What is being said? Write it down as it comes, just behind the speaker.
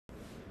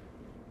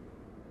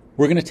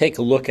We're going to take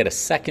a look at a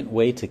second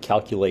way to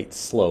calculate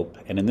slope,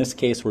 and in this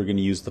case we're going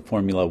to use the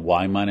formula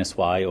y minus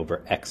y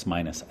over x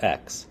minus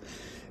x.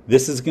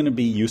 This is going to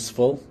be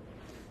useful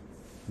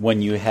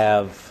when you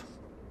have,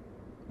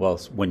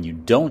 when you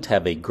don't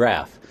have a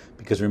graph,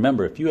 because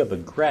remember, if you have a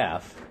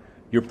graph,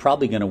 you're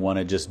probably going to want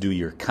to just do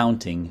your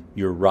counting,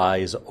 your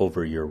rise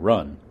over your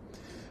run.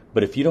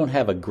 But if you don't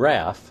have a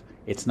graph,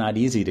 it's not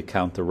easy to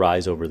count the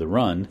rise over the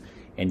run,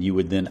 and you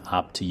would then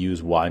opt to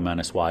use y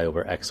minus y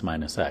over x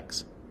minus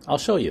x. I'll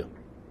show you.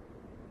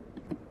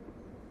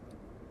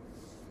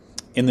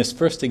 In this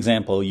first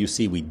example, you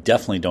see we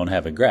definitely don't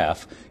have a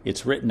graph.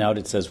 It's written out,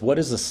 it says, what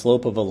is the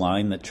slope of a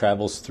line that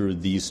travels through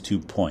these 2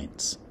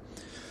 points?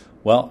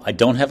 Well, I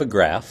don't have a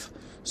graph,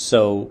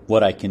 so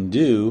what I can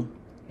do,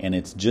 and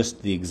it's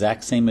just the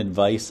exact same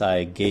advice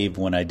I gave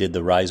when I did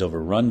the rise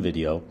over run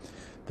video,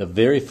 the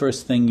very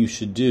first thing you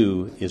should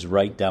do is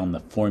write down the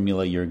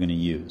formula you're going to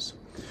use.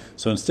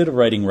 So instead of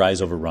writing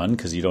rise over run,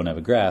 because you don't have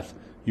a graph,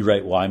 you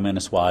write y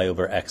minus y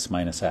over x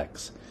minus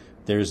x.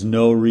 There's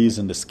no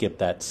reason to skip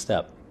that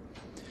step.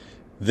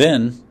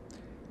 Then,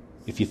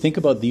 if you think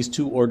about these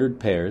 2 ordered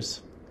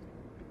pairs,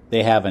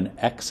 they have an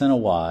x and a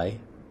y,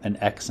 an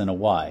x and a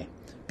y.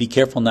 Be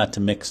careful not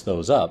to mix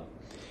those up.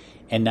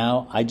 And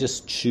now I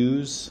just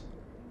choose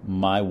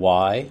my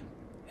y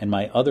and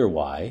my other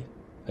y,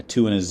 a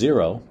 2 and a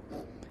 0,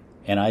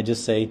 and I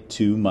just say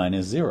 2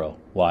 minus 0,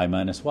 y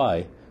minus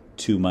y,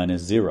 2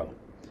 minus 0.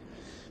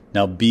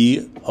 Now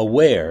be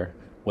aware,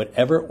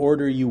 whatever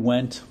order you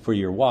went for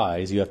your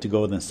y's, you have to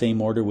go in the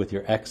same order with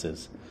your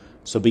x's.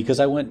 So because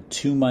I went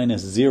 2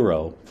 minus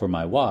 0 for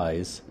my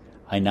y's,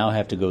 I now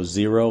have to go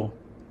 0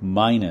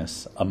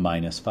 minus a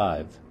minus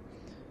 5.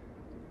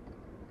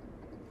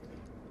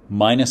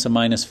 Minus a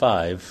minus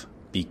 5,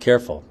 be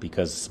careful,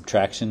 because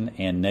subtraction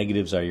and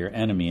negatives are your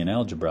enemy in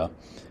algebra.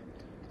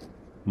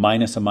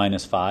 Minus a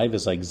minus 5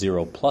 is like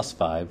 0 plus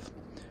 5,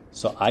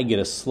 so I get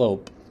a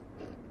slope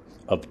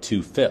of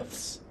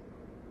 2/5.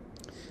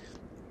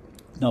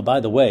 Now,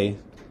 by the way,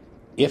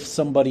 if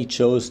somebody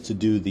chose to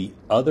do the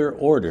other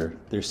order,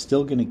 they're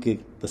still going to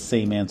get the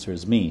same answer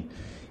as me.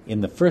 In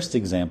the first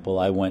example,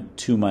 I went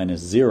 2 minus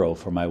 0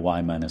 for my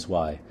y minus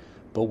y.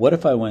 But what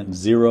if I went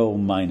 0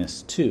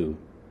 minus 2,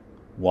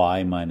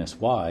 y minus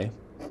y?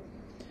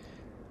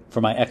 For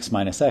my x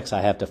minus x,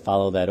 I have to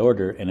follow that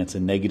order, and it's a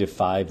negative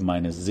 5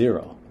 minus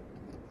 0.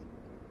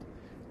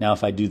 Now,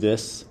 if I do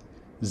this,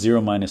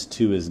 0 minus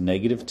 2 is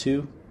negative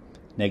 2,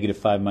 negative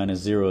 5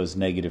 minus 0 is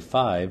negative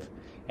 5,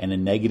 and a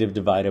negative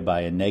divided by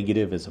a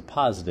negative is a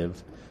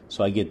positive,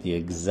 so I get the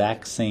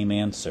exact same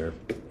answer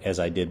as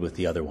I did with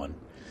the other one.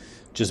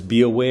 Just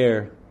be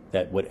aware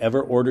that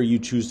whatever order you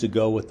choose to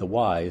go with the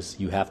y's,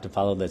 you have to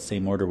follow that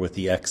same order with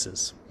the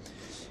x's.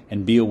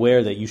 And be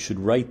aware that you should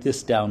write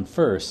this down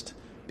first,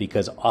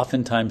 because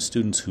oftentimes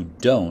students who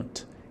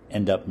don't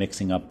end up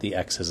mixing up the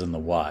x's and the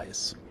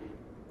y's.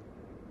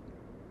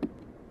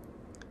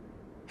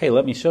 Hey,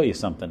 let me show you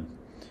something.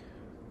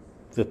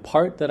 The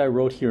part that I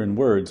wrote here in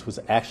words was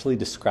actually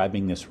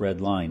describing this red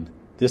line.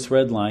 This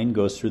red line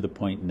goes through the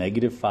point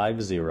negative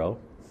 5, 0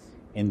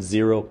 and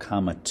 0,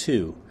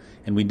 2.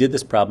 And we did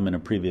this problem in a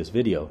previous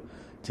video.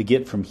 To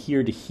get from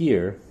here to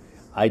here,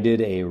 I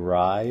did a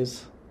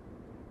rise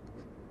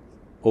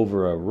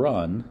over a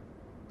run.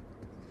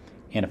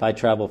 And if I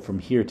travel from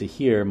here to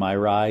here, my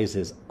rise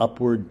is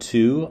upward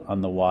 2 on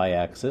the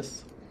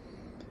y-axis,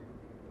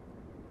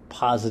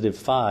 positive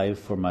 5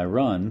 for my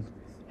run,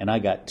 and I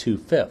got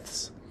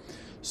 2/5.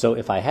 So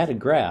if I had a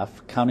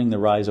graph, counting the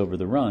rise over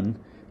the run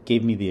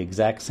gave me the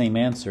exact same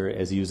answer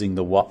as using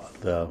the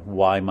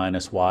y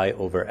minus y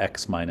over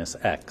x minus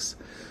x.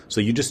 So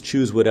you just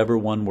choose whatever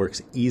one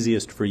works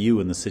easiest for you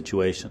in the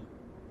situation.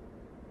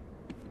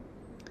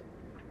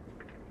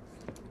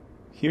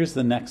 Here's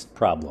the next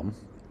problem,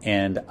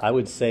 and I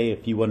would say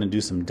if you want to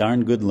do some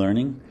darn good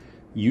learning,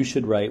 you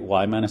should write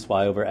y minus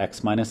y over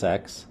x minus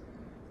x,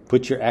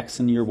 put your x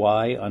and your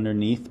y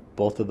underneath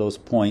both of those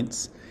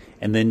points,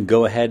 and then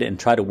go ahead and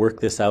try to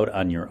work this out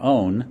on your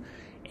own,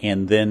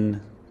 and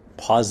then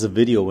pause the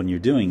video when you're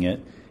doing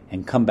it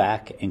and come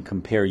back and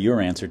compare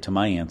your answer to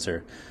my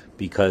answer,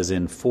 because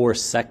in 4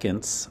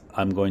 seconds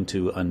I'm going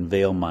to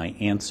unveil my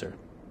answer.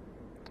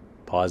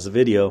 Pause the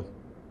video.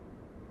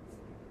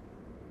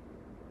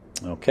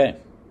 Okay.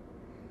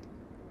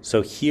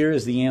 So here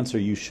is the answer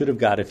you should have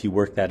got if you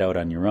worked that out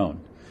on your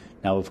own.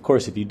 Now, of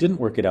course, if you didn't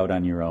work it out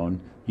on your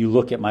own, you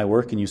look at my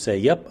work and you say,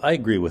 yep, I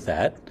agree with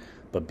that.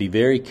 But be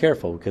very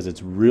careful, because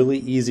it's really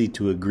easy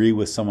to agree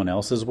with someone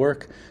else's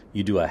work.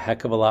 You do a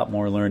heck of a lot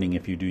more learning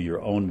if you do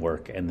your own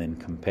work and then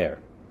compare.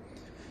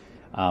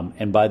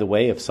 And by the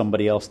way, if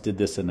somebody else did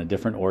this in a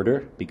different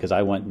order, because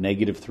I went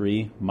negative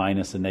 3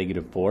 minus a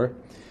negative 4,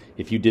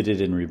 if you did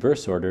it in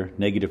reverse order,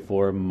 negative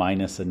 4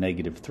 minus a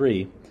negative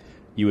 3,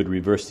 you would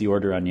reverse the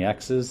order on the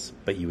x's,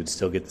 but you would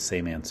still get the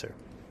same answer.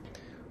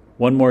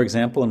 One more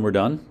example and we're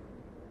done.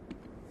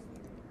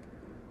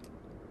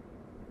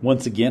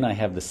 Once again, I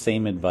have the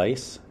same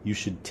advice. You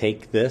should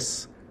take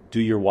this, do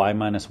your y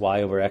minus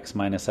y over x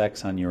minus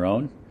x on your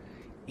own,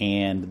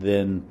 and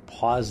then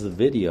pause the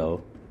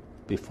video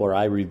before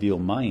I reveal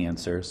my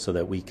answer so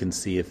that we can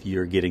see if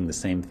you're getting the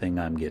same thing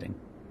I'm getting.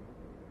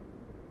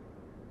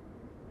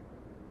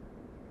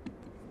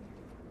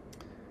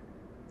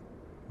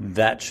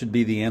 That should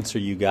be the answer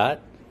you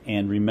got.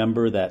 And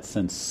remember that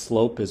since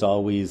slope is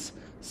always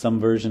some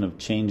version of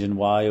change in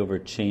y over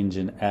change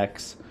in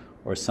x,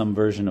 or some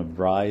version of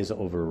rise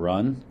over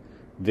run,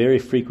 very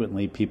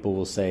frequently people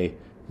will say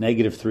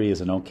 -3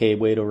 is an okay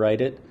way to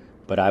write it,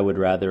 but I would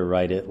rather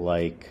write it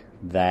like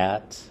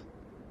that,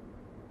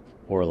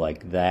 or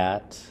like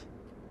that,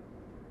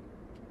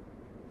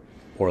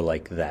 or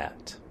like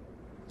that.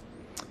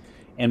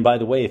 And by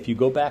the way, if you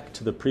go back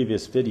to the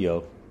previous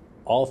video,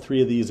 all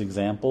three of these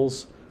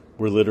examples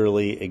were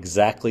literally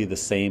exactly the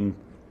same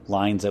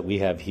lines that we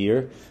have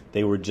here.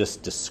 They were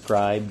just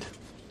described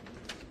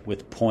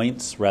with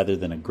points rather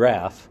than a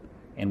graph,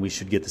 and we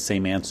should get the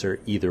same answer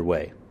either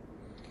way.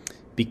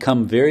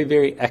 Become very,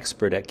 very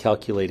expert at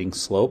calculating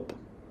slope,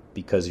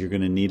 because you're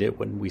going to need it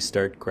when we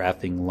start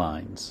graphing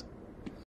lines.